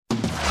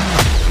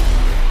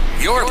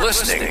You're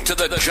listening to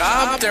the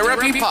Job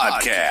Therapy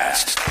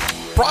Podcast.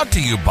 Brought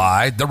to you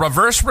by the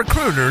reverse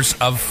recruiters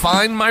of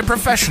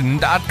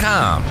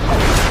FindMyProfession.com.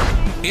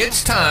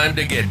 It's time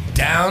to get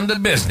down to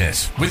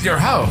business with your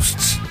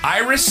hosts,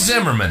 Iris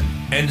Zimmerman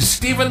and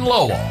Stephen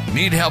Lowell.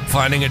 Need help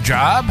finding a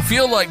job?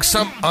 Feel like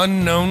some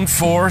unknown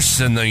force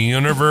in the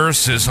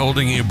universe is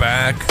holding you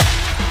back?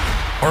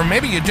 Or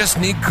maybe you just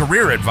need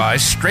career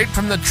advice straight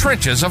from the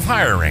trenches of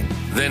hiring?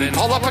 Then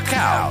pull up a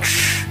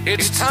couch.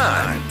 It's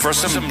time for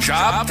some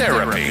job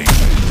therapy.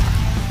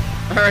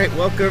 All right,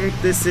 welcome.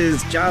 This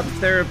is Job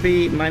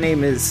Therapy. My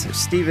name is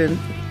Stephen,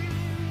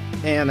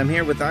 and I'm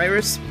here with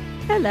Iris.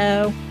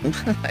 Hello. All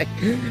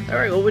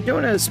right, well, we're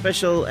doing a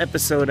special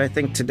episode, I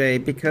think, today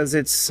because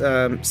it's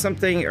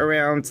something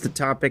around the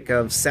topic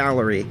of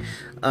salary.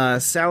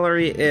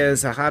 Salary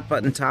is a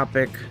hot-button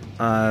topic.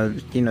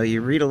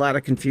 You read a lot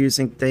of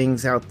confusing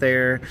things out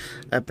there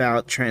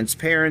about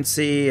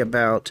transparency,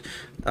 about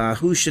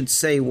who should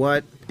say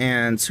what,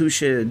 and who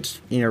should,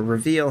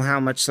 reveal how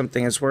much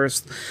something is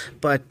worth.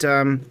 But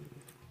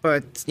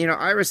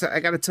Iris, I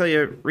got to tell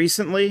you,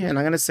 recently, and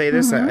I'm going to say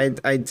this,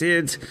 I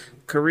did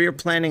Career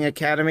Planning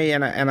Academy,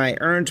 and I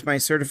earned my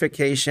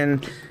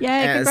certification.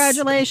 Yay,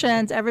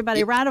 congratulations,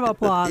 everybody. Round of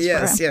applause.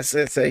 Yes.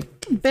 It's a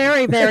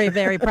very, very,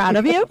 very proud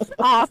of you.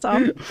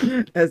 Awesome.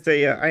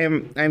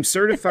 I'm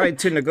certified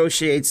to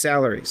negotiate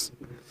salaries.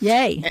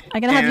 Yay.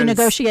 I'm going to have you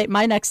negotiate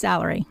my next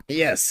salary.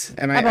 Yes.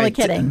 And I'm only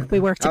kidding. We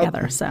work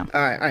together, so.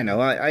 I know.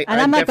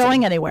 I'm not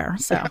going anywhere,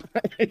 so.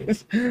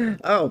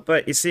 Oh,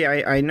 but you see,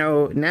 I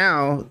know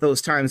now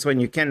those times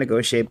when you can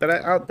negotiate,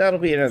 but that'll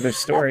be another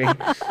story.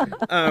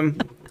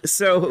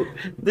 So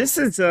this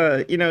is,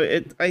 I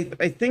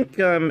think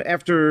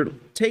after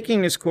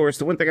taking this course,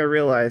 the one thing I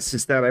realized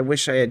is that I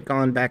wish I had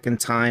gone back in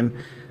time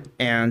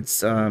and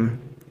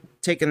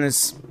taken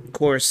this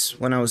course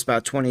when I was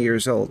about 20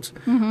 years old.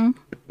 Mm-hmm.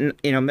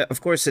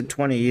 Of course, at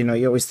 20,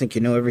 you always think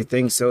you know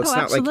everything, so it's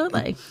not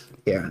absolutely. like...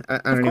 Yeah, I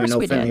don't even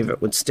know if any of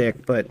it would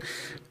stick, but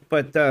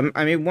one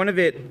of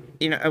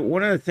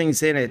the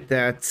things in it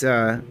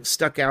that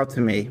stuck out to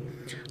me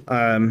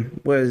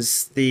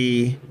was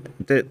the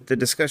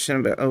discussion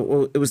about,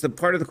 it was the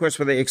part of the course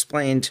where they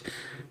explained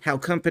how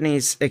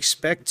companies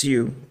expect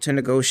you to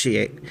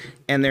negotiate,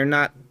 and they're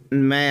not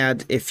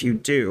mad if you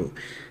do.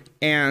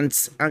 And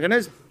I'm going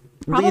to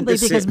probably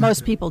because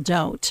most people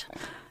don't.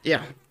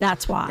 Yeah.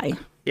 That's why.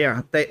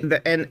 Yeah,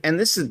 and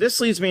this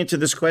leads me into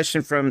this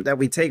question that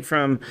we take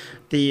from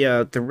the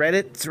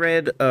Reddit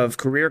thread of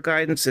Career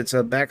Guidance. It's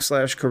a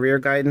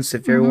 /career guidance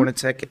if you ever want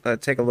to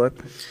take a look.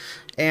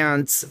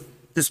 And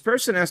this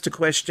person asked a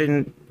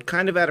question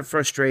kind of out of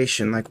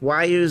frustration, like,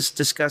 why is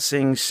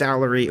discussing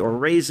salary or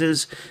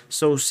raises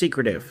so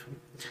secretive?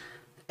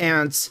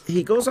 And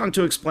he goes on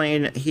to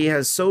explain he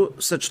has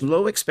such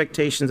low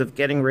expectations of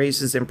getting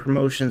raises and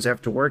promotions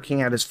after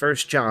working at his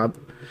first job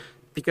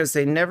because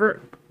they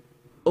never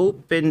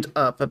opened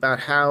up about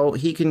how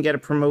he can get a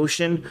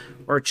promotion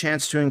or a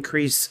chance to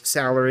increase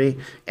salary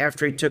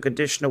after he took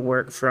additional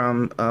work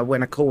from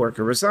when a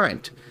coworker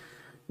resigned.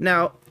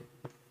 Now,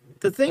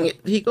 the thing,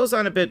 he goes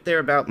on a bit there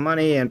about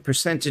money and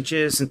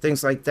percentages and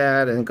things like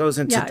that, and goes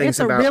into things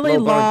about... Yeah, it's a really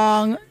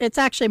long... It's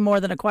actually more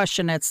than a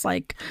question. It's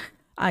like,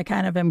 I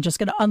kind of am just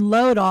going to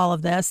unload all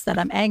of this that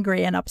I'm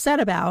angry and upset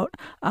about.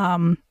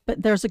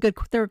 But there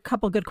are a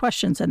couple good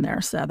questions in there,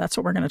 so that's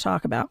what we're going to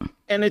talk about.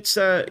 And it's,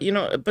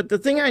 but the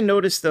thing I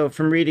noticed, though,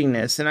 from reading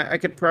this, and I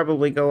could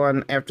probably go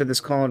on after this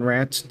call and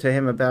rant to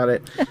him about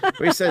it,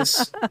 where he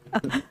says... I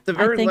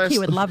think he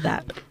would love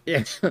that.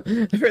 Yeah.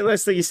 The very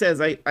last thing he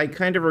says, I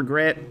kind of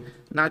regret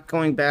not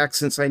going back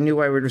since I knew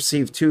I would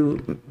receive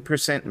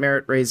 2%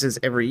 merit raises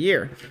every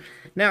year.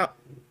 Now,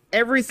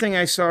 everything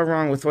I saw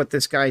wrong with what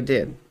this guy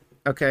did...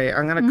 Okay,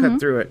 I'm gonna cut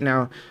through it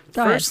now.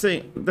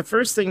 The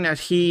first thing that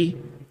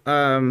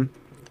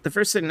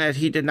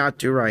he did not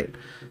do right.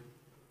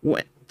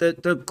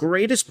 The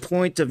greatest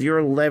point of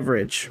your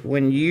leverage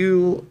when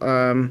you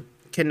can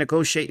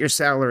negotiate your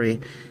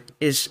salary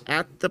is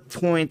at the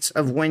point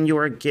of when you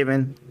are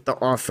given the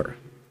offer.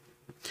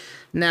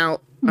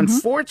 Now,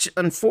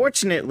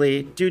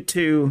 unfortunately, due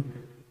to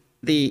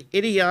the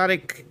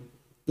idiotic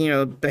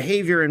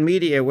behavior in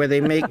media where they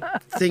make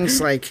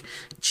things like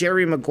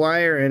Jerry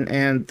Maguire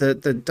and the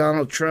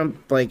Donald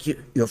Trump, like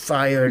you're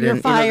fired. You're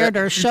fired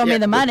or show me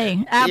the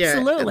money.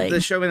 Absolutely.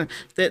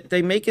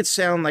 They make it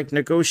sound like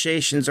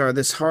negotiations are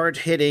this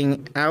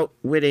hard-hitting,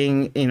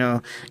 outwitting,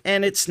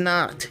 and it's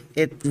not.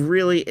 It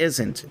really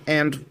isn't.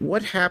 And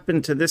what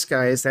happened to this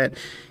guy is that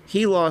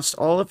he lost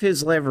all of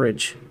his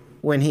leverage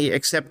when he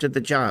accepted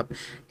the job.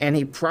 And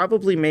he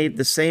probably made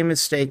the same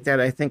mistake that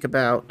I think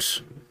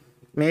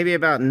maybe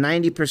about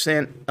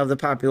 90% of the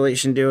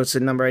population do. It's a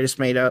number I just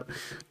made up.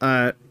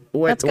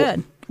 That's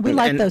good. We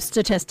like those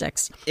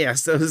statistics.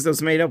 Yes,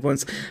 those made up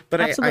ones. But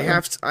I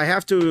have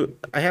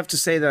to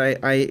say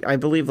that I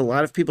believe a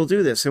lot of people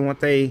do this. And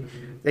what they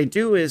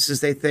do is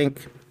they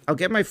think, I'll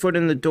get my foot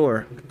in the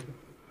door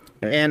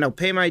and I'll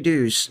pay my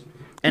dues.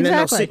 And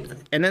exactly.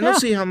 They'll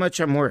see how much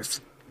I'm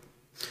worth.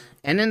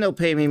 And then they'll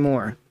pay me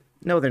more.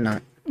 No, they're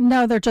not.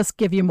 No, they'll just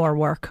give you more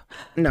work.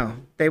 No,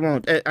 they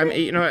won't. I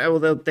mean,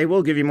 they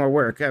will give you more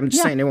work. I'm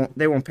just saying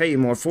they won't pay you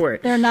more for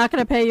it. They're not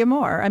going to pay you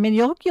more. I mean,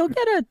 you'll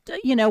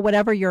get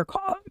whatever your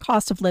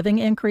cost of living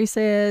increase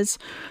is,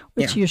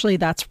 which usually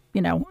that's,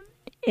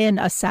 in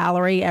a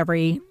salary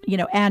every,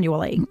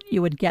 annually.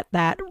 You would get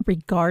that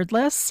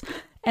regardless.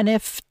 And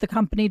if the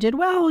company did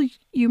well,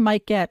 you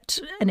might get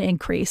an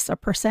increase, a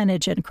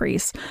percentage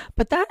increase,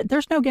 but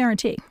there's no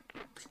guarantee.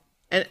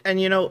 And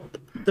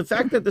the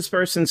fact that this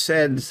person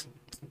said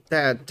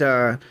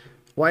that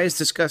why is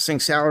discussing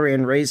salary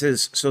and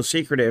raises so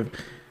secretive?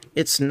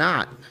 It's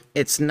not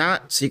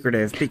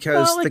secretive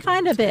because it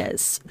kind of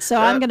is. So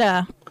I'm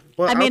gonna.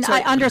 Well,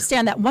 I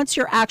understand that once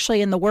you're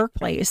actually in the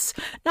workplace,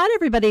 not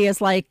everybody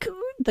is like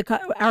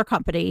our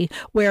company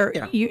where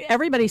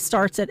everybody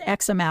starts at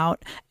X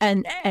amount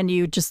and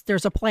you just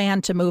there's a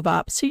plan to move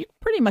up. So you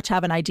pretty much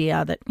have an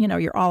idea that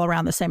you're all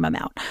around the same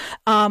amount.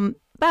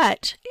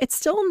 But it's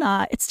still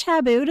not, it's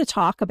taboo to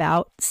talk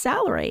about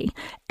salary.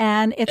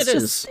 And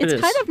it's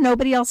kind of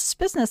nobody else's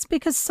business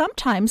because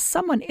sometimes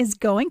someone is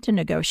going to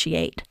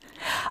negotiate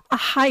a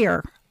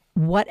higher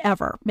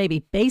whatever, maybe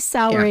base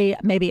salary,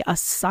 maybe a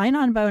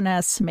sign-on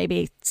bonus,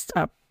 maybe,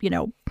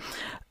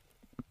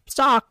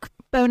 stock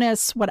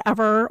bonus,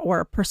 whatever,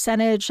 or a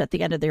percentage at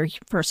the end of their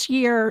first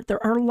year.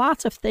 There are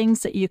lots of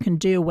things that you can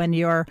do when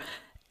you're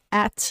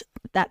at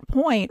that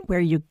point where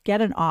you get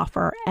an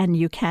offer and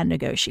you can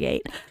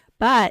negotiate.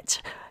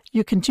 But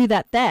you can do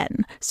that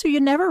then. So you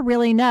never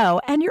really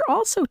know. And you're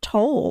also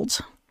told,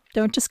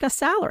 don't discuss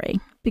salary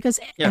because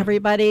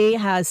everybody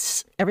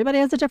has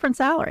a different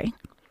salary.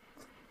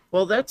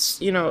 Well, that's,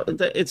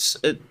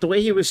 the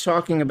way he was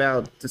talking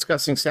about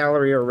discussing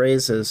salary or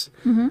raises.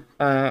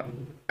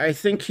 I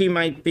think he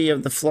might be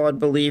of the flawed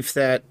belief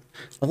that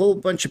a whole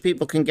bunch of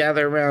people can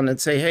gather around and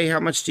say, hey, how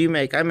much do you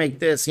make? I make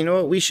this. You know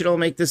what? We should all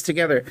make this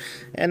together.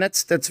 And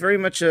that's very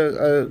much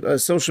a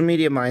social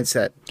media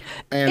mindset.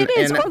 And, it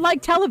is, or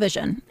like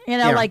television,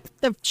 like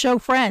the show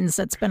Friends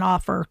that's been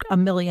off for a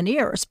million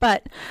years.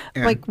 But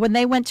like when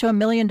they went to $1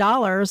 million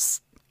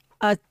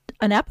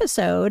an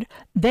episode,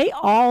 they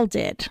all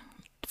did.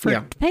 For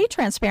pay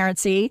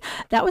transparency,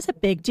 that was a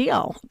big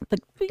deal.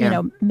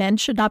 Men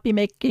should not be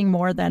making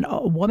more than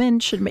a woman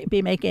should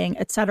be making,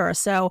 et cetera.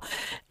 So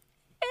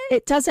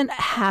it doesn't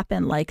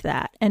happen like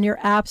that. And you're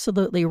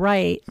absolutely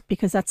right,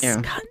 because that's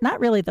not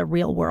really the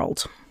real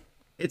world.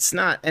 It's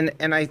not.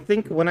 And I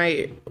think when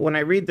I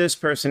read this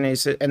person, he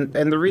said, and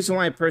the reason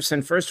why a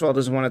person, first of all,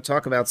 doesn't want to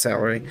talk about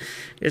salary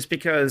is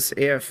because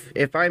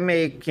if I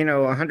make,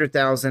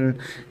 100,000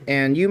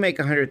 and you make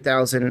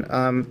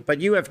 100,000, but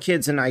you have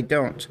kids and I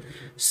don't.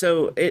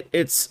 So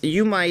it's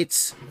you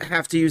might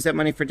have to use that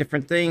money for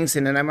different things,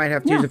 and then I might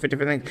have to use it for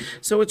different things.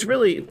 So it's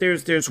really,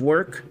 there's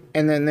work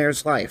and then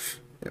there's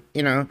life.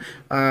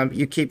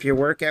 You keep your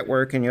work at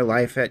work and your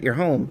life at your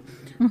home.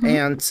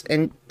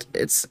 And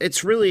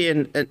it's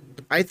really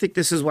I think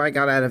this is why I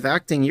got out of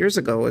acting years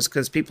ago, is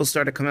because people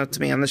started coming up to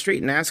me on the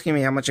street and asking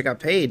me how much I got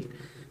paid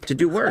to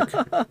do work.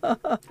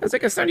 I was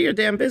like, it's none of your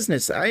damn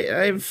business.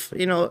 I've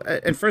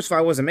and first of all,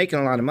 I wasn't making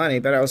a lot of money,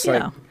 but I was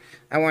like,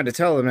 I wanted to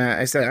tell them that.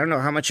 I said, I don't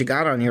know how much you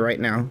got on you right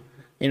now.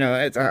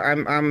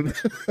 I'm I'm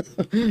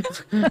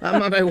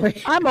on my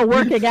way. I'm a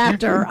working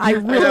actor. I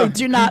really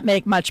do not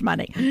make much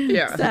money.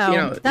 Yeah.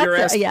 So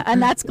that's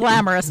and that's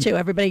glamorous too.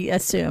 Everybody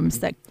assumes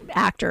that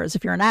actors,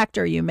 if you're an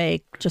actor, you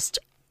make just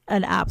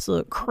an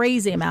absolute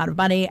crazy amount of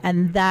money,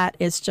 and that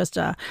is just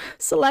a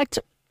select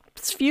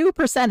few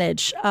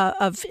percentage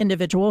of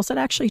individuals that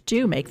actually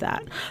do make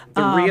that.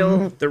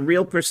 The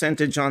real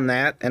percentage on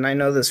that, and I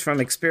know this from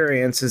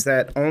experience, is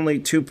that only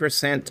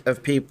 2%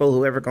 of people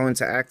who ever go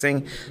into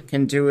acting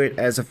can do it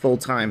as a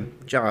full-time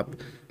job.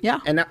 Yeah.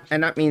 And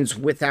that means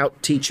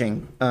without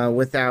teaching,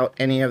 without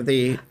any of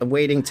the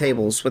waiting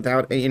tables,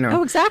 without,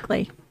 Oh,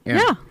 exactly.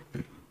 Yeah.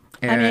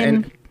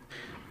 And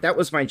that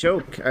was my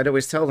joke. I'd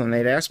always tell them,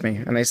 they'd ask me,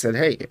 and I said,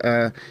 hey,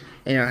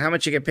 how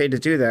much you get paid to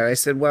do that? I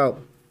said, well,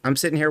 I'm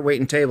sitting here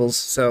waiting tables,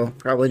 so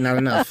probably not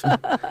enough.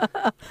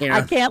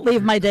 I can't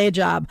leave my day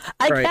job.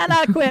 I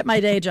cannot quit my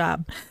day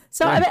job.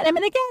 So, I mean,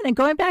 again, and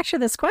going back to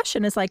this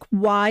question is like,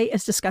 why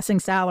is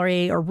discussing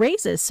salary or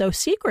raises so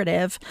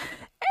secretive?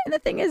 And the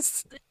thing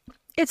is,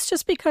 it's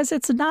just because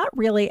it's not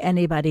really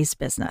anybody's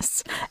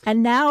business.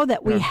 And now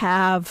that we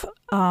have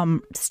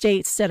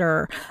states that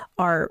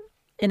are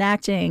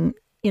enacting,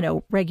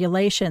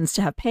 regulations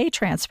to have pay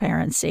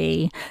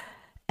transparency,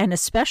 and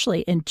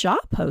especially in job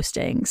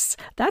postings,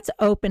 that's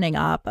opening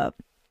up a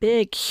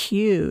big,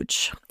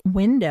 huge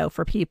window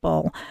for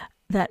people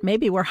that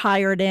maybe were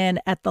hired in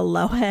at the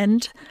low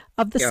end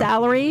of the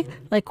salary.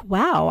 Like,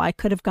 wow, I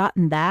could have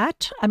gotten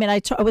that. I mean,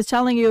 I was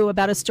telling you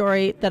about a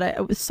story that I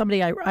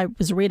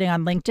was reading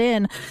on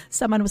LinkedIn.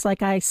 Someone was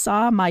like, I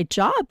saw my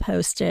job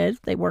posted.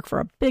 They work for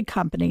a big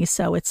company,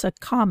 so it's a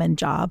common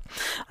job.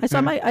 I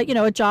saw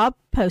a job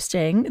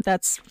posting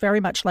that's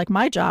very much like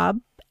my job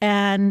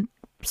and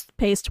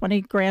pays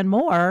 20 grand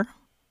more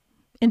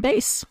in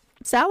base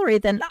salary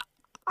than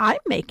I'm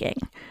making.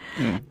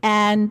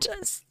 And,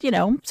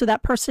 so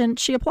that person,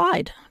 she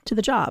applied to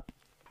the job.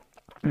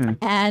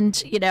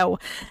 And,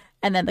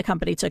 and then the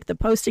company took the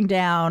posting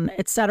down,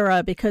 et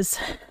cetera, because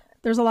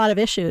there's a lot of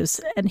issues.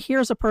 And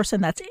here's a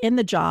person that's in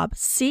the job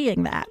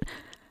seeing that,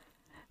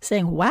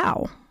 saying,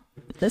 wow,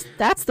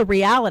 that's the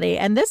reality.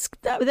 And this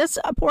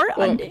poor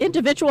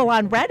individual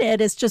on Reddit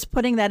is just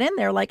putting that in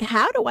there. Like,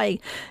 how do I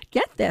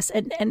get this?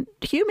 And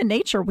human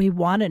nature, we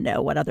want to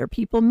know what other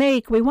people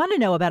make. We want to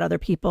know about other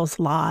people's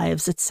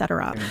lives, et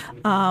cetera.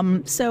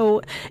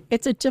 So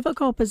it's a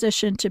difficult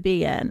position to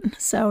be in.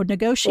 So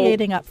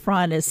negotiating up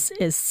front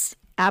is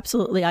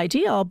absolutely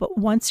ideal. But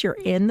once you're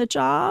in the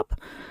job,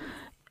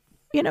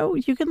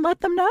 you can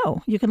let them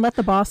know. You can let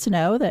the boss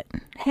know that,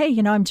 hey,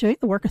 I'm doing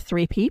the work of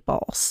 3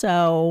 people.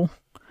 So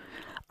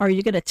are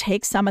you going to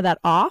take some of that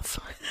off?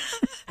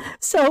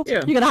 So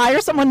you're going to hire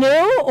someone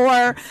new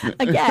or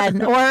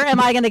am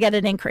I going to get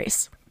an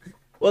increase?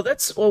 Well,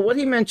 what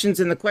he mentions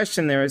in the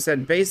question there is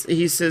that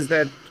he says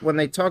that when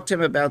they talked to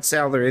him about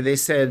salary, they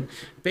said,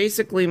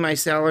 basically my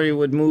salary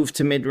would move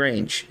to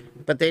mid-range,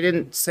 but they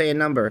didn't say a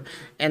number.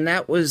 And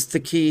that was the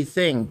key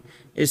thing,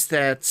 is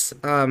that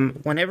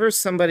whenever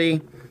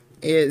somebody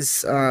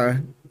is,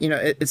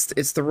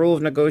 it's the rule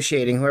of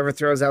negotiating. Whoever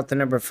throws out the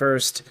number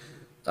first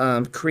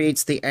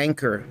creates the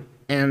anchor,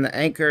 and the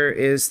anchor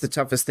is the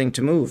toughest thing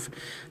to move.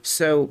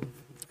 So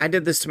I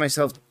did this to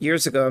myself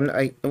years ago.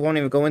 I won't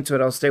even go into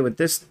it. I'll stay with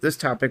this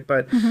topic.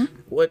 But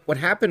what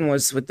happened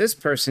was with this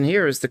person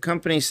here is the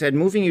company said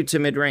moving you to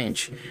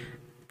mid-range,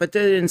 but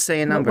they didn't say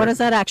a number. What does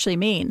that actually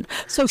mean?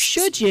 So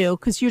should you,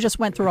 because you just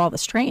went through all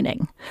this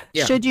training,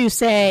 should you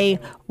say,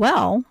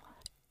 well,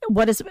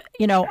 what is,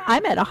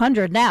 I'm at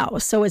 100 now.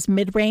 So is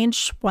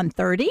mid-range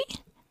 130,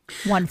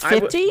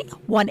 150,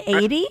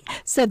 180?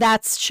 So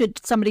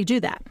should somebody do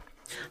that?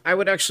 I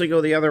would actually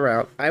go the other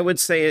route. I would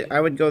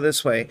go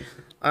this way.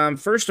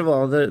 First of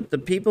all,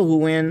 the people who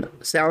win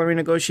salary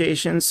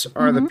negotiations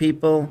are the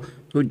people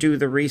who do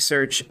the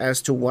research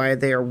as to why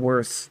they are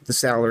worth the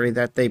salary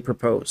that they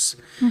propose.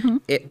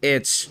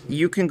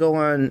 You can go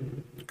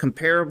on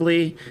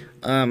comparably.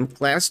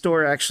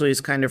 Glassdoor actually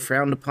is kind of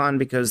frowned upon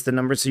because the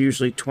numbers are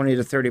usually 20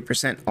 to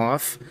 30%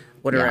 off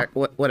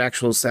what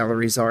actual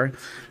salaries are.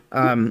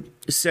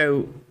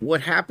 So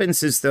what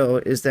happens is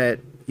that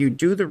you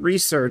do the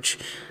research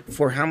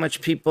for how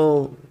much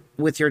people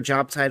with your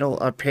job title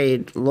are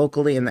paid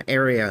locally in the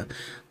area.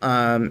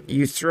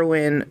 You throw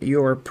in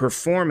your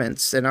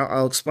performance, and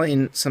I'll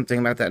explain something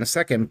about that in a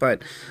second,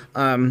 but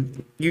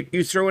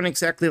you throw in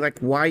exactly like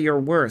why you're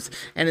worth.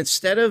 And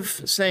instead of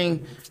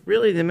saying,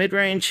 really, the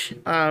mid-range,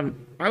 I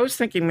was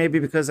thinking maybe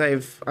because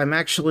I'm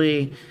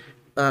actually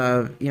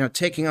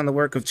taking on the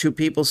work of 2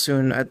 people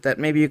soon, that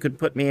maybe you could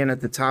put me in at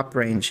the top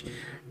range.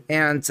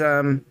 And,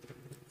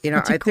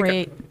 That's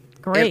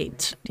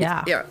great.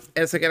 Yeah. Yeah.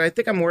 It's like, and I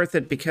think I'm worth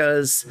it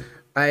because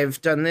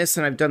I've done this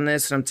and I've done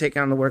this and I'm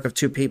taking on the work of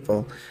 2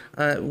 people.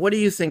 What do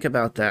you think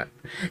about that?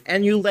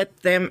 And you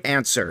let them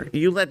answer.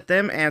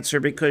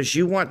 Because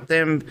you want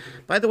them.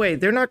 By the way,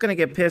 they're not going to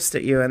get pissed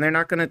at you and they're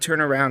not going to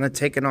turn around and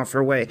take an offer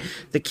away.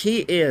 The key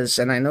is,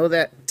 and I know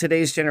that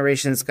today's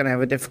generation is going to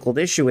have a difficult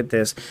issue with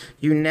this,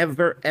 you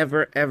never,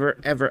 ever, ever,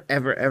 ever,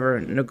 ever,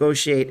 ever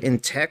negotiate in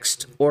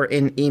text or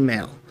in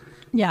email.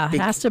 Yeah,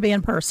 it has to be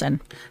in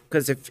person.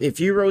 Because if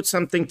you wrote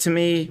something to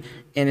me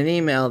in an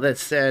email that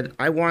said,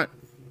 I want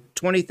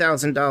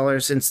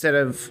 $20,000 instead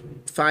of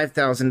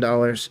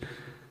 $5,000,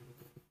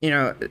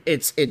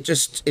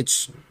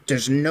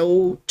 there's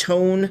no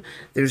tone,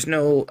 there's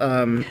no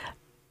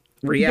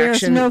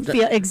reaction. There's no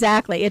feel.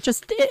 Exactly.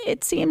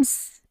 It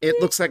seems it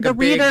looks like the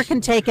reader can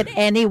take it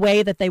any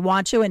way that they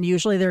want to, and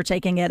usually they're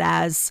taking it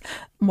as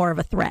more of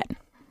a threat.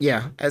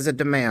 Yeah, as a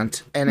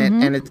demand, and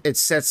it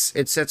sets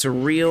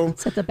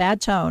a bad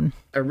tone.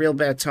 A real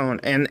bad tone.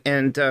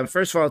 And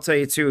first of all, I'll tell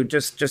you too,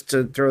 just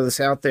to throw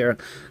this out there,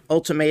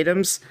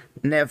 ultimatums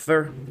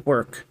never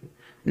work.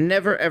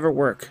 Never ever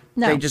work.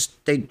 No.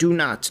 They do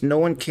not. No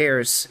one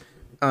cares.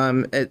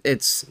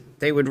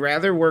 They would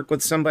rather work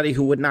with somebody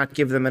who would not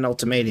give them an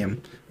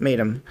ultimatum.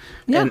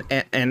 Yeah.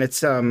 And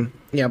it's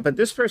but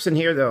this person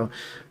here though,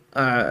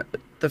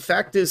 the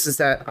fact is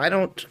that I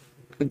don't.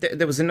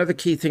 There was another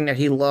key thing that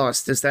he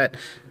lost, is that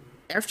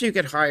after you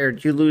get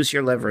hired, you lose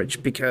your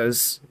leverage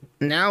because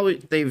now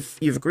you've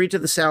agreed to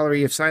the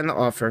salary, you've signed the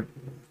offer,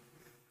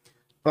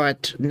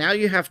 but now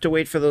you have to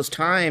wait for those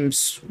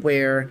times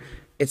where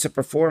it's a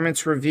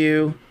performance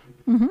review,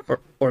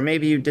 or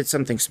maybe you did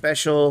something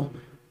special,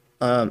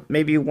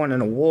 maybe you won an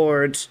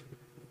award,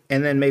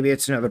 and then maybe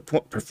it's another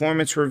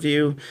performance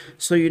review.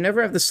 So you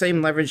never have the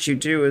same leverage you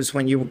do as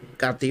when you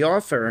got the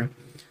offer.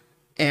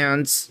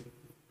 And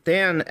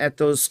then at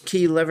those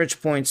key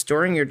leverage points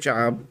during your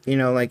job,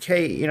 like,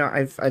 hey,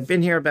 I've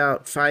been here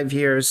about 5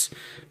 years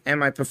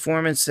and my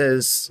performance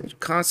has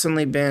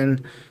constantly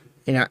been,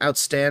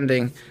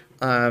 outstanding.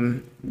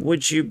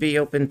 Would you be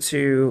open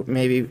to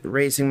maybe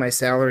raising my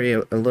salary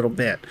a little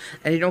bit?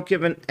 And you don't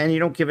give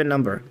a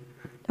number.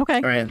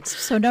 Okay. Right.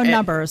 So no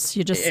numbers.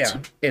 You just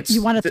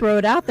you want to throw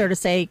it out there to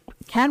say,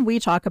 can we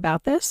talk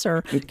about this,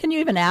 or can you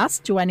even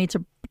ask, do we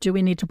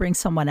need to bring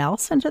someone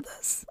else into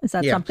this? Is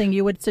that something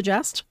you would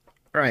suggest?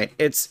 Right.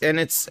 It's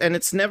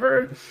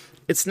never.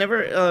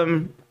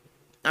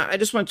 I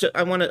just want to.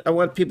 I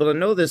want people to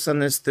know this on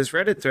this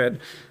Reddit thread.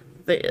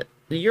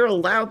 You're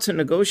allowed to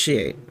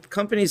negotiate.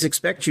 Companies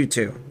expect you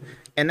to,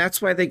 and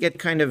that's why they get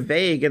kind of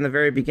vague in the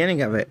very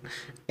beginning of it.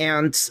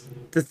 And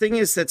the thing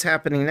is that's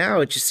happening now,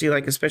 that you see,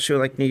 like especially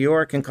like New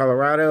York and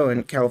Colorado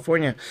and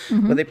California,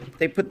 where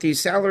they put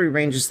these salary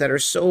ranges that are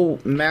so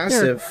They're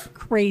massive.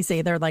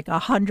 crazy. They're like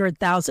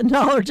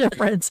 $100,000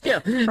 difference Yeah,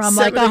 from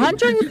like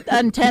 70.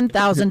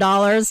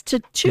 $110,000 to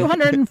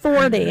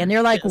 240, and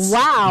you're like, Yes.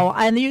 wow,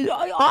 and you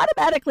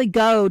automatically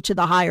go to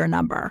the higher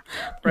number.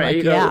 Right. Like,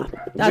 You go, yeah,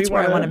 that's "We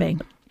where I want wanna- to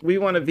be. We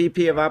want a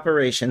VP of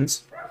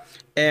operations,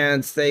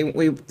 and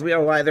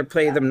we'll either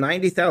pay them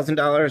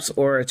 $90,000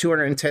 or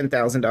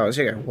 $210,000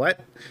 here. What?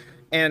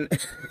 And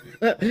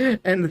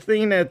and the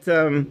thing that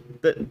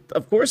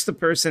of course the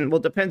person,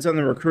 well, depends on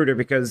the recruiter,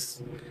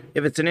 because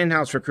if it's an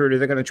in-house recruiter,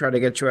 they're going to try to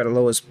get you at a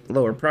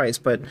lower price.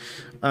 But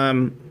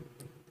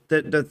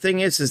the thing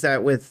is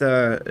that with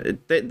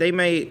they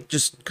may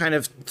just kind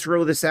of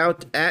throw this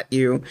out at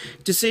you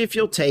to see if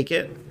you'll take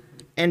it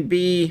and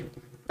be,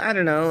 I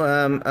don't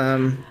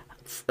know,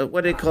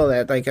 what do you call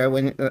that? Like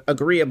when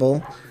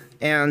agreeable,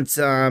 and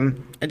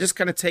just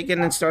kind of take it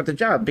and start the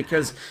job,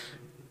 because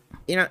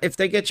if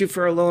they get you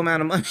for a low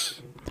amount of money,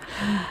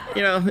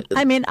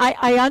 I mean,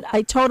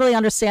 I totally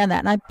understand that,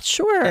 and I'm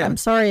sure. Yeah. I'm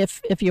sorry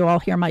if you all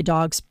hear my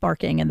dogs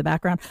barking in the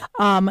background.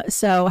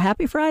 So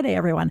happy Friday,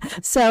 everyone.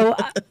 So,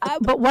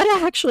 but what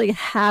actually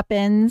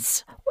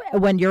happens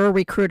when you're a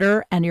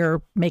recruiter and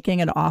you're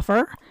making an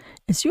offer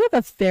is you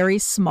have a very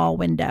small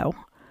window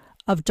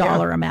of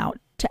dollar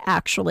amount to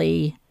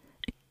actually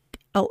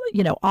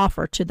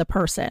offer to the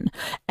person,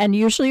 and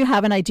usually you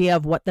have an idea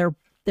of what their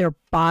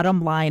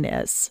bottom line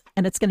is,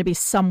 and it's going to be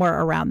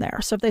somewhere around there.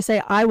 So if they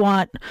say, I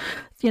want,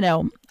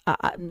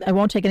 I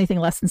won't take anything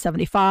less than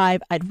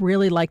 75, I'd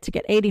really like to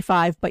get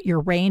 85, but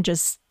your range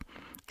is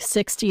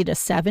 60 to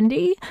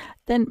 70,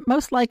 then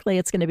most likely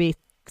it's going to be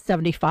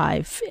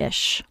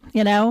 75-ish,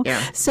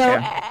 Yeah, So,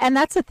 yeah. and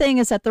that's the thing,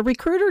 is that the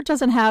recruiter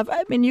doesn't have,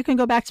 I mean, you can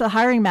go back to the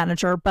hiring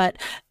manager, but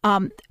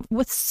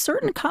with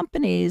certain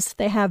companies,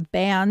 they have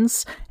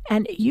bands,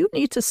 and you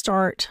need to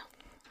start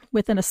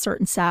within a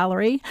certain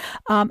salary,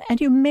 and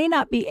you may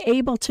not be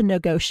able to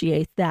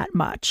negotiate that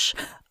much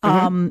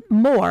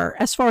more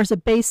as far as a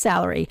base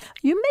salary.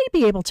 You may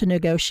be able to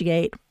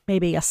negotiate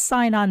maybe a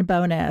sign-on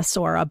bonus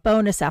or a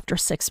bonus after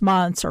 6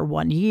 months or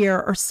 1 year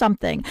or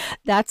something.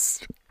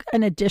 That's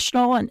an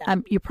additional, and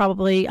I'm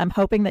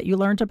hoping that you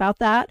learned about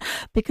that,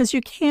 because you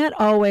can't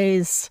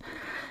always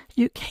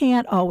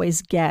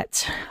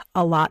get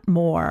a lot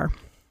more.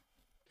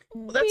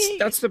 Well,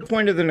 that's the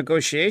point of the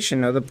negotiation.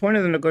 Now, the point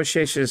of the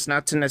negotiation is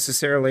not to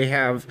necessarily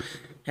have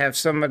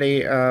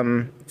somebody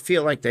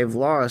feel like they've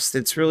lost.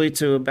 It's really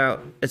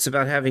about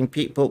having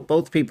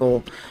both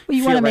people. Well,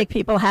 you feel want to like, make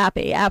people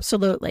happy,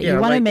 absolutely. Yeah, You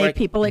want to like- make like-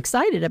 people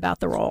excited about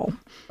the role.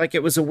 like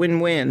it was a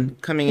win-win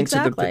coming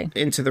Exactly.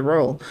 into the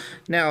role.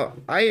 Now,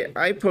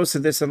 I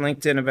posted this on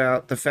LinkedIn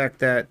about the fact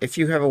that if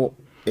you have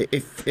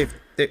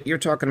if you're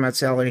talking about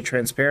salary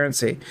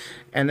transparency,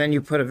 and then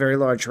you put a very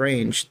large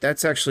range,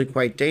 that's actually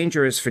quite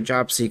dangerous for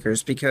job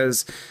seekers,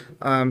 because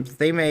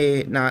they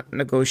may not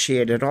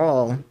negotiate at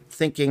all,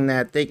 thinking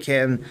that they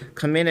can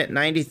come in at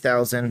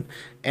 90,000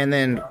 and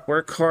then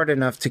work hard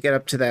enough to get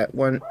up to that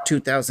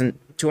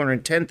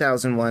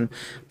 210,000 one,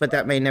 but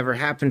that may never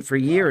happen for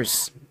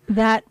years.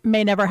 That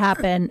may never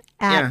happen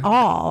at Yeah.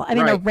 all. I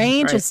mean, a Right,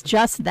 range right. is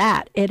just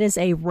that. It is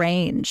a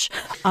range.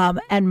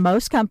 And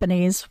most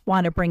companies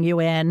want to bring you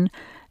in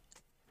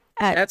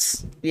at,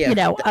 That's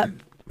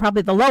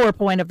probably the lower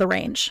point of the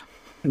range.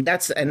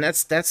 That's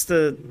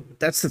the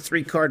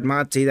 3-card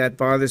Monty that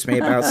bothers me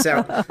about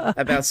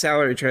about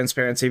salary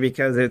transparency,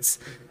 because it's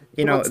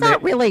Well, it's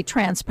not really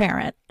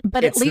transparent,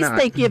 but at It's least not.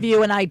 they give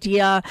you an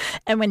idea.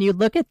 And when you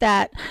look at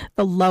that,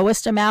 the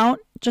lowest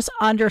amount, just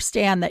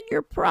understand that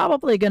you're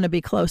probably going to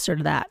be closer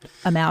to that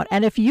amount.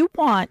 And if you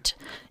want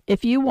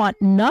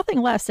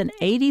nothing less than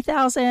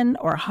 80,000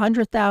 or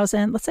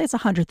 100,000, let's say it's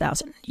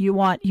 100,000, you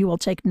will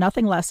take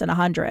nothing less than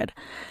 100.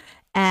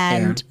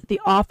 And the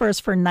offer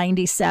is for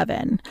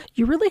 97.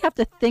 You really have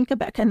to think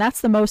about, and that's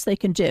the most they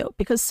can do,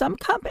 because some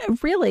company,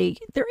 really,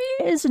 there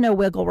is no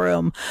wiggle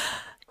room.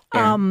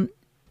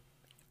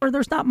 Or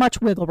there's not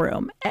much wiggle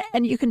room,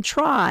 and you can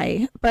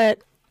try, but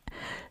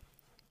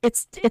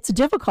it's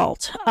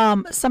difficult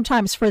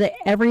sometimes for the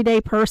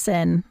everyday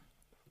person,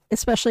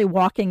 especially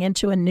walking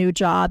into a new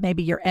job.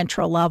 Maybe you're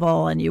entry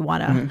level and you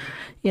want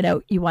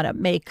to, you want to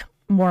make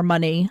more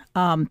money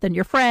than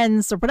your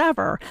friends or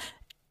whatever.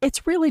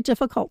 It's really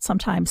difficult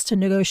sometimes to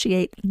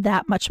negotiate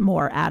that much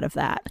more out of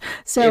that.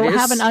 So It is.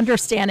 have an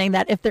understanding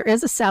that if there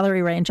is a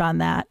salary range on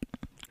that,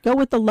 go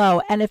with the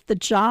low. And if the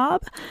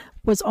job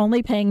was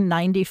only paying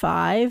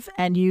 95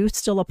 and you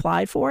still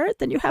applied for it,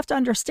 then you have to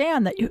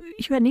understand that you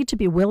need to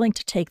be willing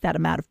to take that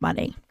amount of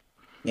money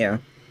Yeah.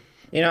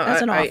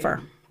 as an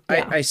offer.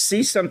 Yeah. I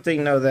see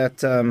something, though,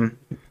 that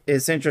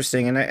is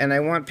interesting, and I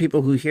want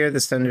people who hear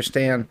this to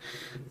understand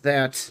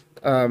that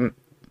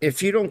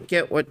if you don't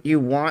get what you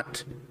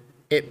want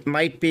it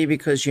might be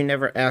because you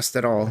never asked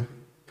at all.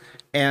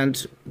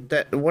 And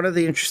that one of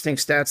the interesting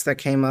stats that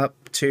came up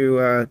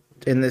to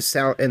in this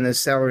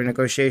salary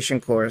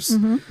negotiation course.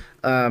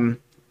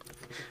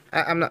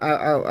 I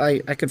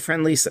could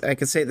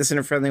say this in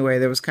a friendly way.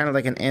 There was kind of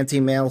like an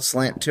anti-male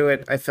slant to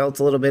it. I felt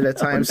a little bit at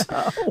times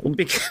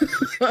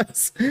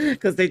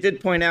because they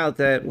did point out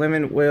that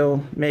women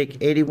will make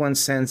 81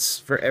 cents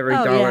for every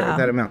dollar of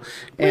that amount.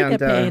 We get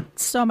paid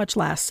so much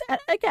less.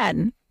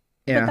 Again,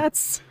 but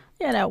that's,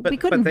 we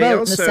couldn't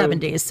vote in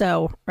the 70s,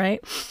 so,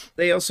 right?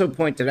 They also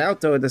pointed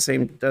out, though,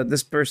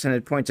 this person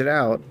had pointed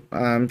out,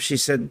 she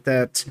said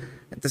that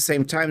at the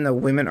same time, though,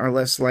 women are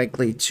less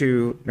likely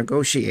to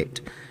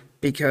negotiate.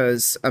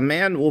 Because a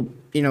man will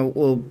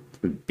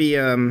be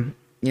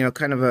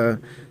kind of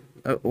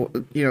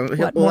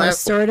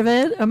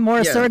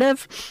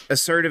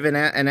assertive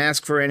and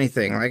ask for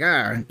anything like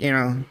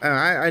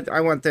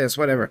I want this,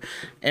 whatever,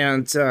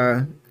 and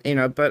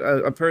but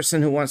a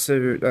person who wants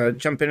to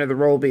jump into the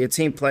role, be a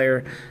team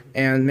player,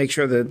 and make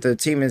sure that the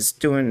team is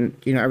doing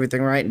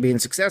everything right and being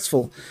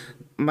successful,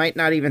 might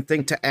not even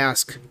think to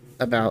ask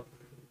about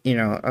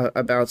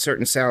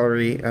certain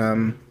salary.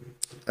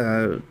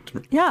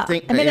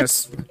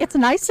 It's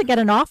nice to get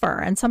an offer,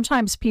 and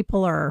sometimes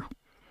people are,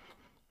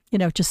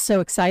 just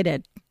so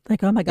excited,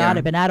 like, oh my God,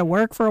 I've been out of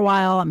work for a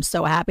while. I'm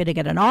so happy to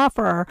get an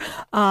offer.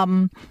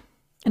 And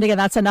again,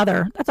 that's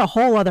a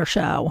whole other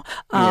show.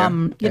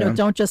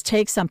 Don't just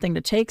take something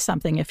to take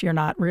something if you're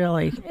not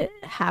really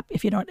happy,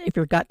 if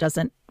your gut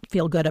doesn't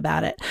feel good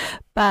about it.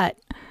 But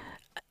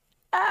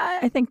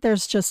I think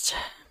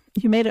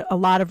you made a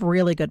lot of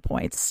really good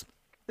points.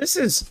 This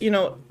is,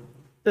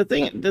 the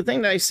thing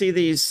that I see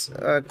these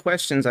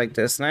questions like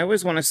this, and I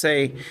always want to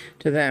say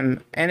to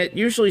them, and it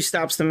usually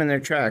stops them in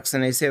their tracks,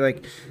 and they say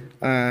like,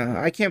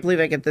 I can't believe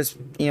I get this,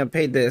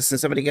 paid this, and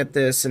somebody get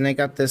this, and they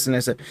got this, and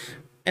I said,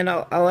 and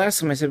I'll ask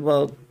them, I said,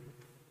 well,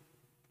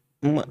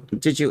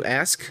 did you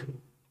ask?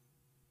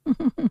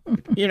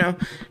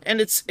 And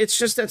it's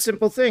just that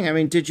simple thing. I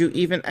mean, did you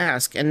even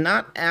ask? And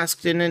not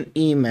asked in an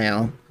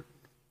email,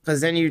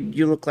 because then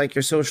you look like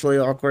you're socially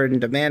awkward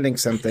and demanding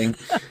something.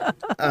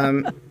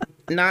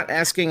 Not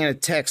asking in a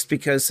text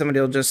because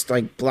somebody will just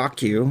like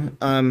block you.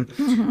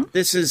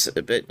 It's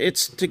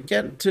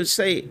to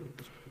say,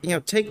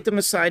 take them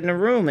aside in a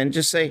room and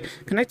just say,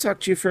 can I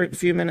talk to you for a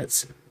few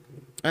minutes?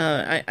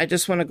 I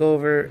just want to go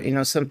over,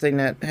 something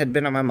that had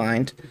been on my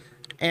mind,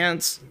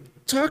 and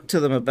talk to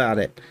them about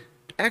it.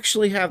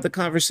 Actually have the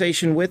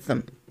conversation with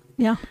them.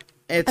 Yeah.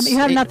 You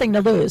have nothing to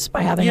lose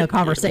by having a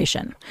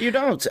conversation. You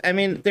don't. I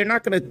mean, they're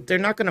not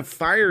gonna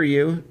fire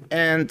you,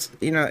 and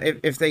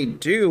if they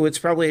do, it's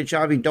probably a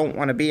job you don't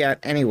want to be at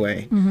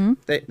anyway.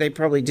 They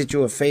probably did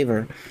you a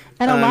favor.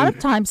 And a lot of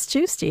times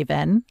too,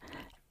 Stephen,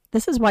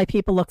 this is why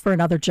people look for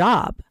another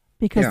job,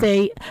 because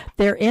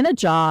they're in a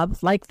job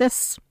like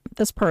this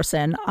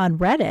person on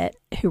Reddit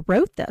who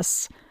wrote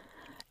this,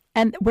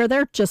 and where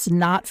they're just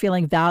not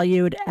feeling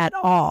valued at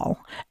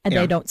all, and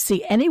they don't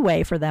see any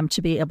way for them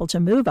to be able to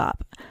move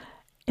up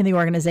in the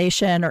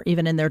organization or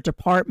even in their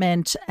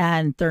department,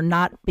 and they're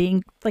not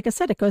being, like I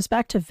said, it goes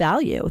back to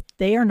value.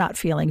 They are not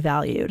feeling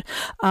valued.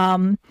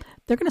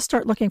 They're going to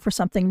start looking for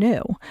something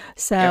new.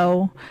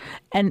 So,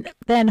 and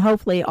then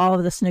hopefully all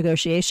of this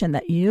negotiation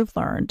that you've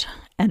learned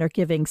and are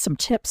giving some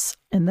tips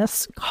in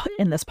this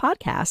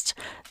podcast,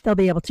 they'll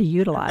be able to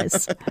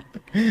utilize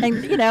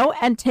and,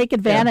 and take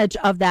advantage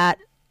of that,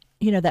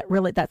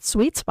 that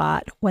sweet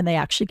spot when they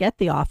actually get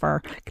the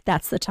offer.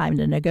 That's the time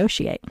to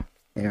negotiate.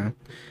 Yeah.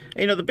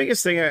 The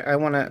biggest thing I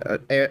want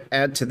to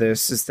add to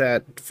this is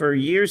that for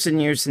years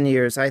and years and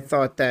years, I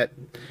thought that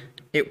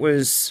it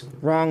was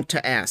wrong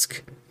to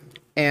ask.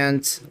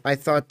 And I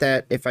thought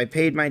that if I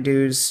paid my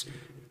dues,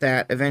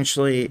 that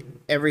eventually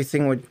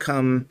everything would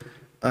come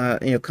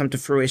to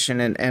fruition,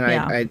 and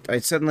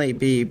I'd suddenly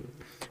be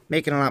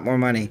making a lot more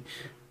money.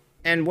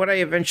 And what I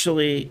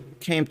eventually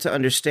came to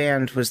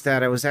understand was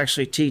that I was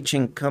actually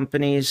teaching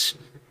companies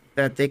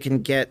that they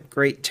can get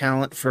great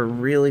talent for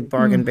really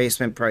bargain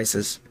basement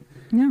prices.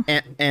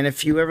 Yeah. And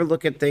if you ever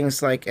look at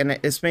things like, and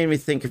it's made me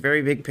think a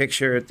very big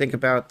picture, think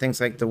about things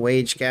like the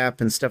wage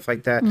gap and stuff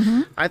like that.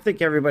 I think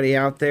everybody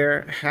out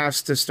there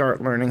has to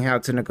start learning how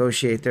to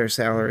negotiate their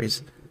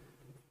salaries.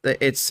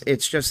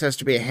 It's just has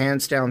to be a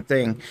hands down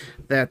thing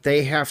that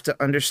they have to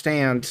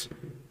understand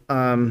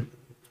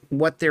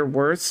what they're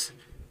worth,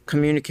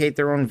 communicate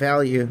their own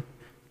value,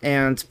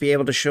 and be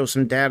able to show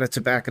some data to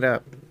back it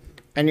up.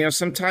 And,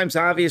 sometimes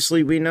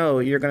obviously we know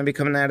you're going to be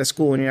coming out of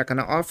school and you're not going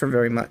to offer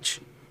very much.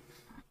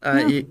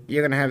 You're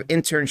going to have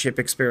internship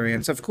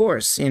experience, of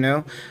course,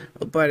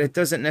 but it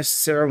doesn't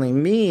necessarily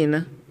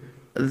mean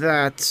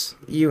that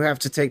you have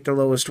to take the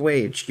lowest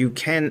wage. You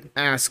can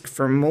ask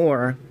for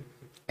more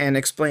and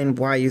explain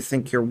why you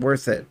think you're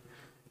worth it.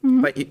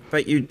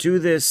 But you do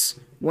this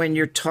when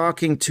you're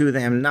talking to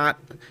them, not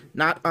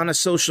on a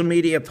social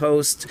media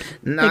post,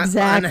 not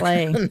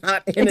Exactly.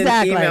 not in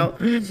Exactly. an email,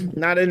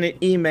 not in an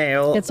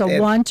email. It's a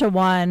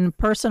one-to-one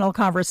personal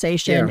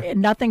conversation. Yeah.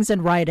 Nothing's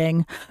in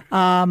writing.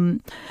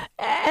 And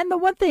the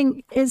one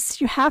thing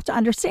is, you have to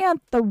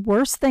understand, the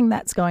worst thing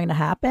that's going to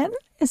happen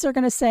is they're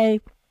going to say,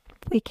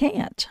 we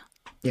can't.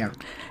 Yeah.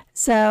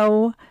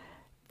 So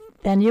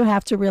then you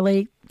have to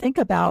really think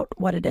about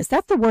what it is.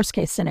 That's the worst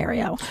case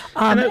scenario.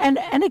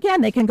 And again,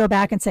 they can go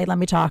back and say, let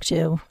me talk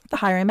to the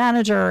hiring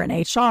manager and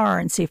HR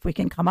and see if we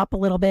can come up a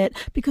little bit,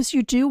 because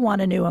you do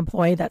want a new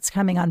employee that's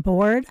coming on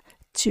board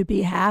to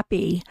be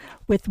happy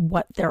with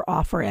what their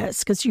offer is,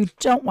 because you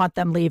don't want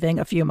them leaving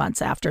a few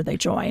months after they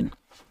join.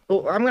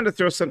 Well, I'm going to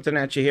throw something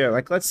at you here.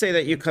 Like, let's say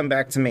that you come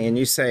back to me and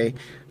you say,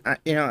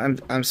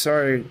 I'm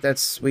sorry,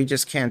 we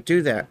just can't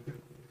do that.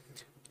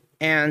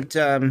 And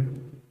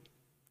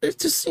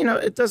it's just,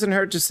 it doesn't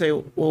hurt to say,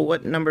 well,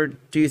 what number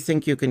do you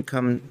think you can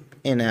come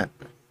in at?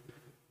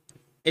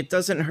 It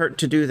doesn't hurt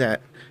to do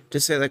that. To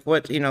say, like,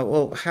 what,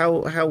 well,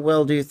 how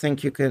well do you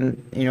think you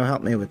can,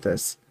 help me with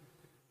this?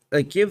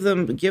 Like, give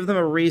them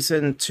a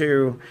reason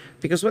to,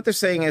 because what they're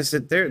saying is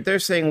that they're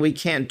saying we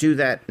can't do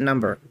that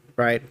number,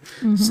 right?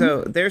 Mm-hmm.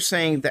 So they're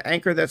saying the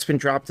anchor that's been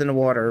dropped in the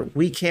water,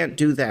 we can't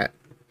do that.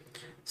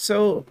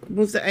 So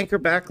move the anchor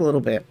back a little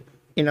bit.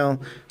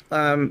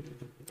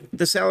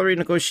 The salary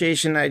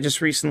negotiation I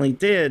just recently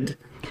did.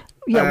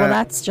 Yeah, well,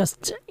 that's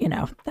just,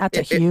 that's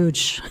a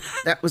huge.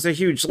 That was a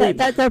huge leap.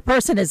 That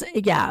person is,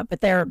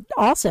 but they're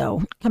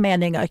also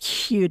commanding a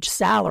huge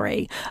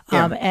salary,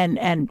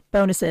 and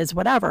bonuses,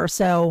 whatever.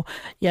 So,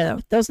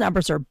 those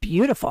numbers are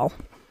beautiful.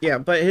 Yeah,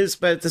 but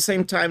at the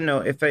same time, no.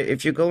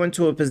 If you go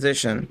into a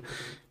position,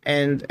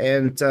 and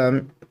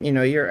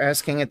you're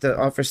asking at the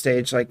offer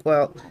stage, like,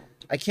 well,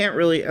 I can't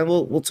really, and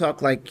we'll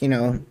talk like,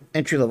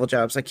 entry level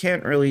jobs. I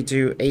can't really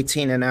do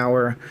 18 an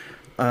hour.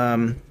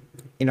 I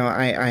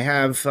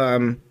have,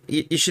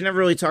 you should never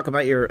really talk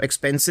about your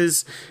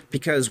expenses,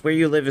 because where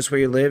you live is where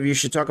you live. You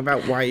should talk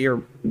about why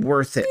you're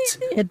worth it.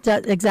 It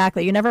does,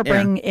 exactly. You never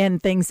bring in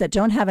things that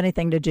don't have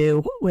anything to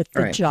do with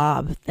the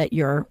job that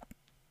you're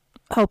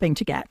hoping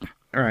to get.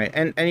 All right.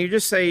 And you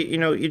just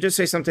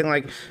say, something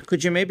like,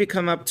 could you maybe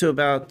come up to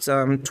about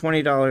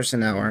 $20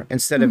 an hour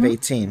instead of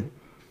 18?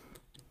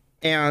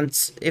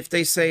 And if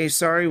they say,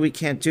 sorry, we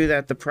can't do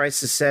that, the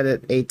price is set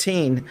at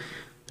 18,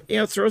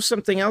 throw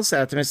something else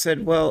at them and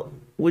said, well,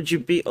 would you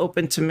be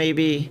open to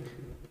maybe,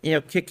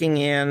 kicking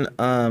in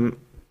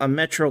a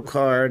Metro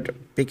card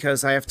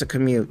because I have to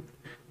commute?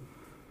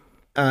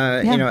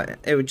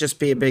 It would just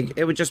be a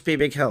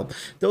big help.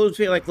 Those would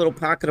be like little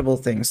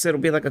pocketable things.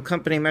 It'll be like a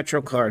company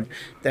Metro card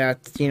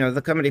that,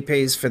 the company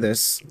pays for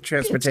this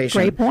transportation. It's a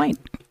great point.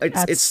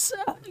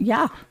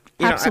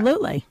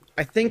 Absolutely.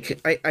 I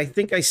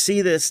think I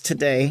see this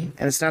today,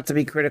 and it's not to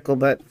be critical,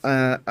 but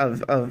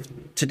of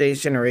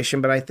today's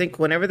generation. But I think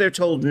whenever they're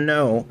told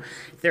no,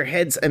 their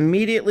heads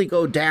immediately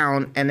go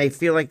down, and they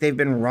feel like they've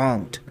been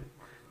wronged.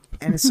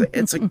 And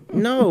it's like,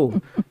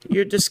 no,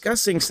 you're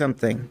discussing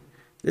something.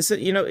 This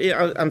is,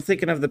 I'm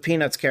thinking of the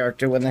Peanuts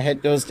character when the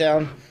head goes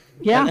down.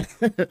 Yeah.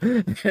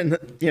 And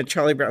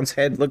Charlie Brown's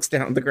head looks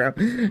down at the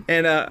ground,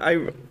 and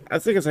I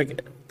think it's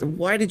like,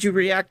 why did you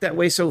react that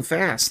way so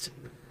fast?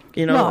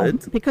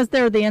 Because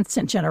they're the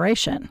instant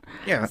generation.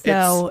 Yeah.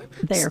 So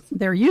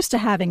they're used to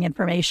having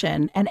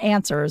information and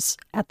answers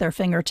at their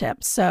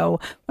fingertips. So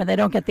when they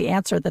don't get the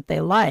answer that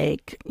they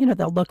like,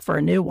 they'll look for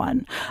a new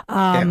one.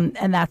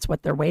 And that's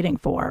what they're waiting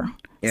for.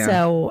 Yeah.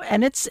 So,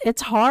 and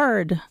it's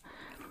hard.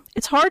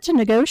 It's hard to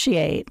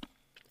negotiate.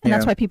 And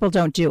that's why people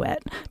don't do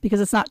it, because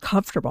it's not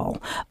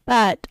comfortable.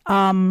 But,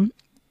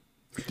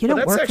 you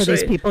don't work for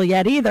these people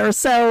yet either.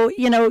 So,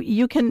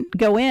 you can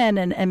go in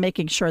and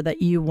making sure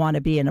that you want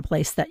to be in a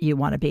place that you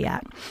want to be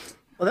at.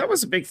 Well, that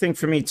was a big thing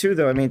for me too,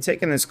 though. I mean,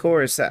 taking this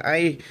course,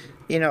 I'm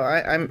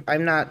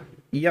not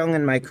young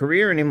in my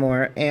career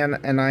anymore.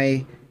 And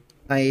I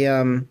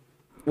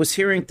was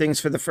hearing things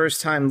for the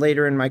first time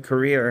later in my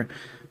career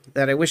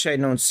that I wish I had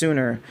known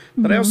sooner.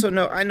 But I also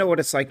know what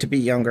it's like to be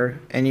younger,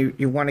 and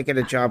you want to get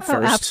a job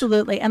first. Oh,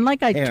 absolutely. And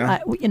like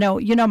you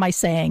know my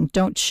saying,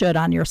 don't should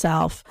on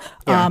yourself.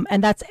 Yeah.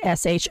 And that's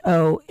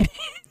SHO.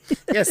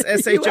 Yes,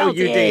 SHOUD.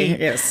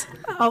 Yes.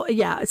 Oh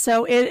yeah.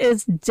 So it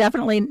is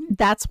definitely,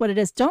 that's what it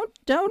is. Don't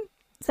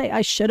say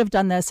I should have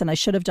done this and I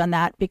should have done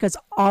that, because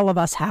all of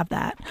us have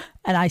that,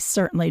 and I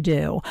certainly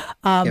do.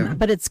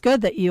 But it's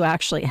good that you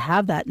actually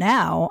have that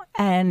now,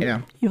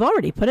 and you've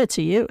already put it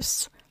to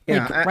use.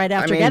 Right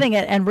after getting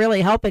it, and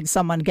really helping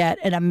someone get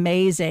an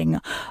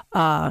amazing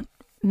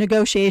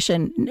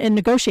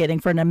negotiating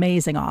for an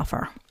amazing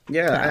offer.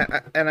 Yeah, so.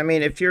 And I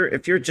mean, if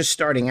you're just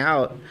starting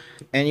out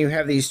and you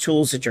have these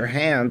tools at your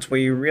hand,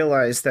 where you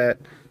realize that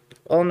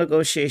all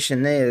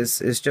negotiation is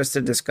just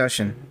a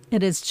discussion.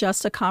 It is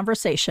just a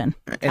conversation.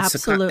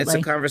 Absolutely, it's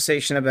a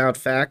conversation about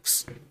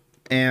facts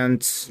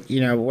and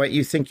what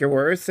you think you're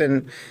worth,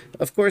 and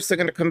of course they're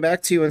going to come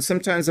back to you, and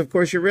sometimes, of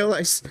course, you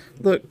realize,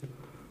 look,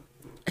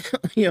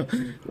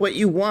 what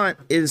you want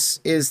is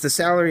the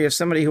salary of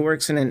somebody who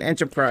works in an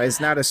enterprise,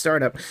 not a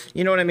startup.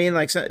 You know what I mean?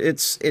 Like, so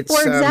it's or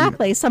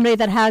exactly somebody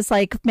that has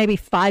like maybe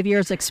 5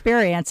 years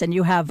experience and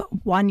you have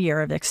 1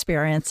 year of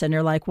experience and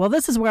you're like, well,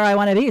 this is where I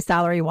want to be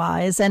salary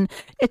wise. And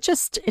it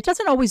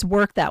doesn't always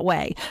work that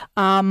way.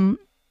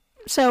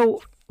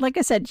 So like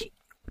I said,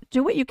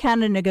 do what you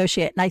can to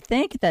negotiate. And I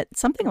think that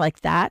something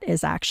like that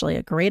is actually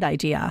a great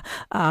idea.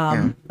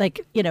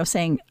 Like,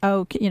 saying,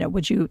 oh,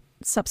 would you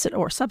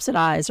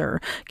subsidize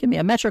or give me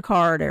a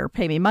MetroCard or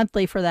pay me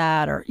monthly for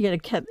that? Or, there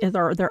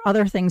are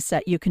other things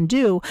that you can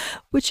do,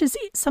 which is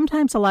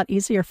sometimes a lot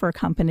easier for a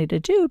company to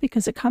do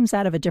because it comes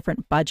out of a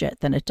different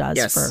budget than it does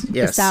for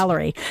the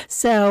salary.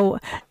 So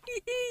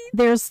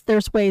there's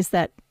ways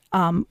that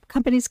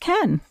companies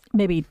can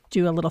maybe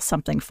do a little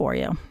something for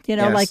you,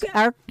 like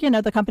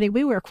the company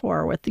we work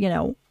for with,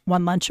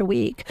 one lunch a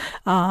week.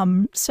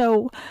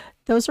 So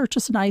those are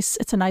just nice.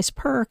 It's a nice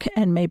perk.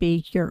 And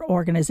maybe your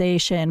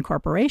organization,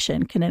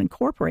 corporation can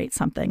incorporate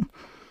something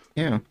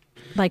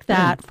like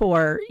that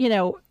for,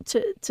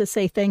 to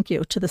say thank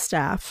you to the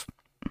staff.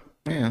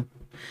 Yeah.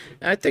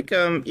 I think,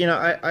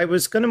 I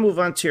was going to move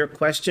on to your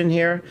question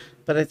here,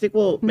 but I think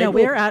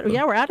we're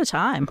out of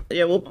time.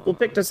 Yeah. We'll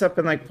pick this up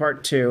in like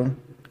part 2.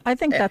 I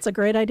think that's a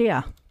great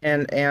idea.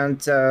 And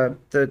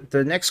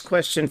the next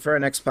question for our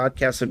next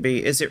podcast would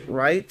be, is it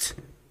right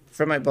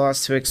for my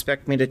boss to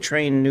expect me to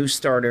train new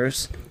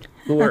starters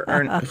who are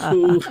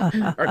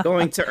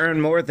going to earn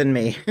more than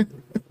me?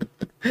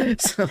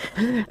 So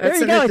there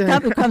you go.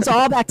 It comes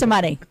all back to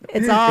money.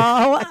 It's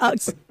all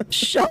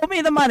show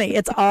me the money.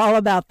 It's all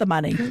about the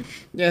money.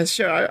 Yeah,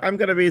 sure. I'm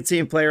going to be a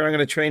team player. I'm going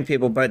to train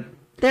people, but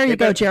there you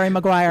go, Jerry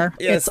Maguire.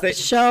 Yes,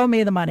 show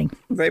me the money.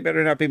 They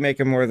better not be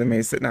making more than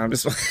me. So, no, I'm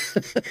just.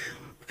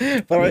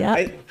 But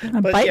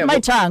I'm biting my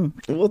tongue.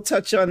 We'll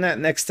touch on that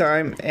next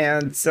time.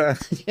 And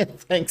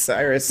thanks,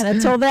 Iris. And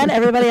until then,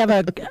 everybody have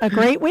a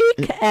great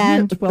week,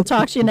 and we'll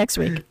talk to you next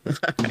week.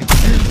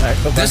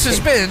 This has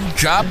been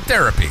Job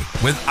Therapy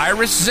with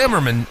Iris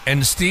Zimmerman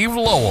and Steve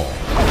Lowell.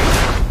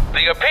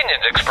 The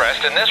opinions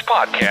expressed in this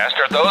podcast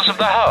are those of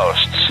the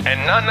hosts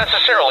and not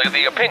necessarily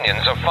the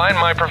opinions of Find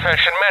My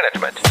Profession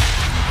Management.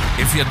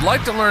 If you'd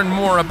like to learn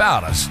more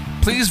about us,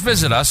 please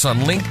visit us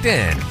on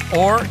LinkedIn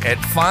or at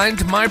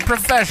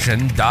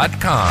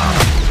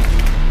findmyprofession.com.